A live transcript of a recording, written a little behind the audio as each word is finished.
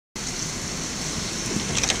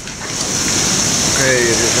Okay,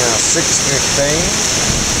 it is now 6:15.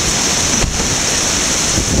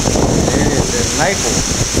 It is in Naples.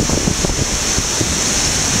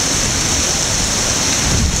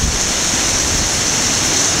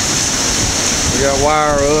 We got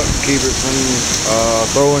wire up to keep it from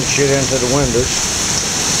throwing shit into the windows.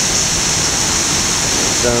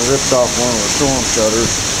 Done ripped off one of the storm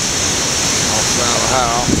shutters off the side of the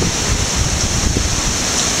house.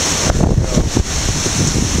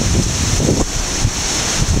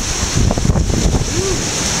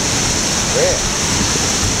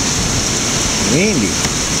 Windy.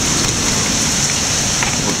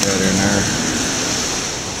 Put that in there.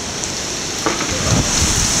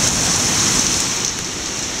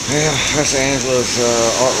 Yeah, that's Angela's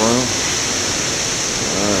art room.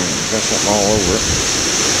 Got something all over it.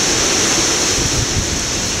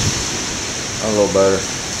 A little better.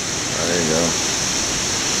 There you go.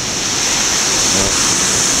 Yep.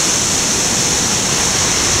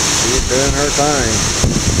 She's doing her thing.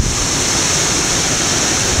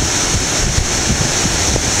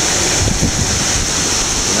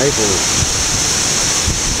 Naples,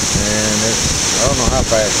 and it's, I don't know how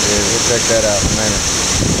fast it is. We'll check that out in a minute.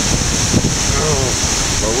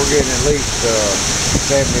 But we're getting at least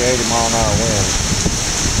 70-80 mile an hour wind.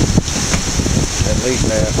 At least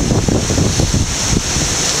that.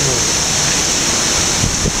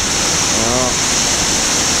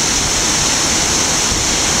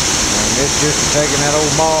 And it's just taking that old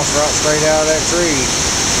moss right straight out of that tree.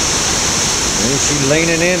 And she's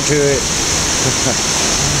leaning into it.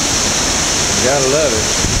 You gotta love it.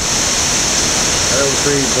 That old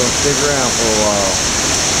tree's gonna stick around for a while.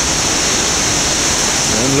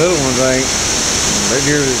 Them little ones ain't.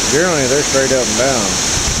 Generally they're straight up and down.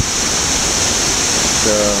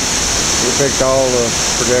 But, we picked all the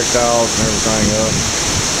projectiles and everything up.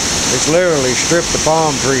 It's literally stripped the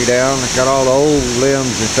palm tree down. It's got all the old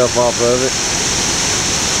limbs and stuff off of it.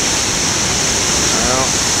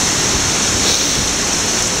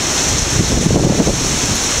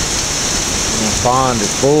 Pond is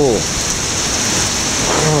full.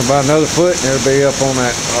 About another foot and it'll be up on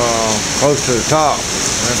that close to the top.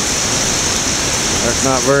 That's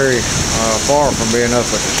not very far from being up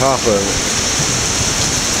at the top of it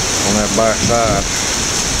on that back side.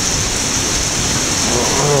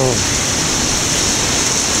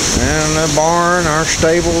 And the barn, our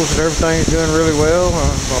stables, and everything's doing really well.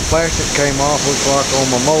 My plastic came off, looks like, on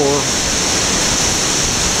my mower.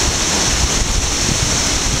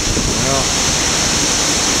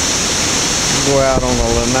 Go out on a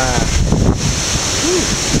lanai.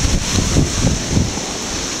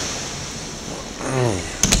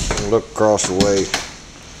 Look across the way.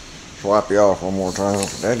 Swipe you off one more time.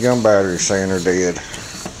 That gun battery's saying they're dead.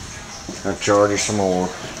 I'll charge you some more.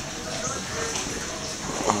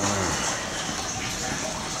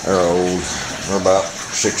 They're old. They're about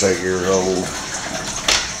 6-8 years old.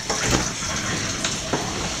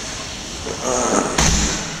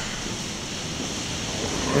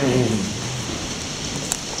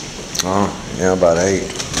 Yeah, about 8.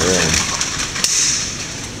 Yeah.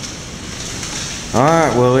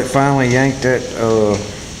 Alright, well, it finally yanked that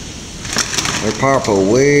their power pole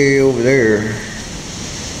way over there,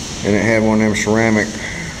 and it had one of them ceramic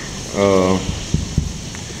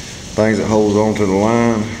things that holds onto the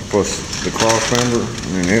line plus the cross member,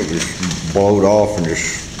 and it was blowed off and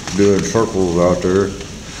just doing circles out there.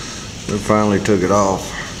 We finally took it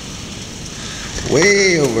off.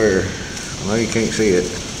 Way over there. I know you can't see it.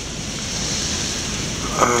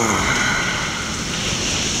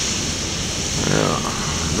 Yeah,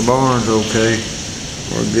 the barn's okay.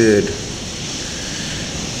 We're good.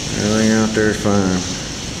 Everything out there is fine.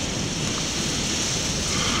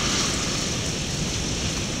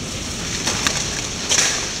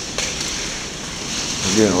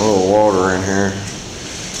 We're getting a little water in here.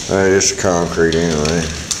 It's concrete anyway.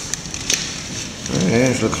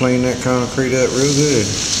 Angela cleaned that concrete up real good.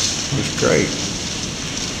 It's great.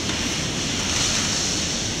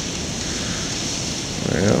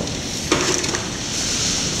 Well,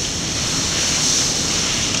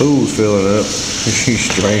 pool's filling up. She's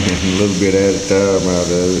draining a little bit at a time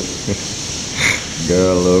out of it.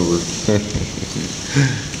 God love her.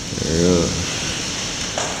 Yeah.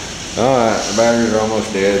 Alright, the batteries are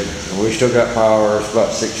almost dead. We still got power. It's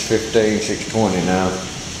about 6:15, 6:20 now.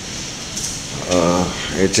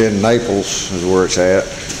 It's in Naples is where it's at.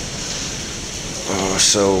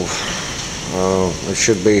 So it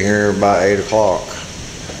should be here by 8 o'clock.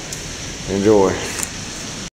 Enjoy.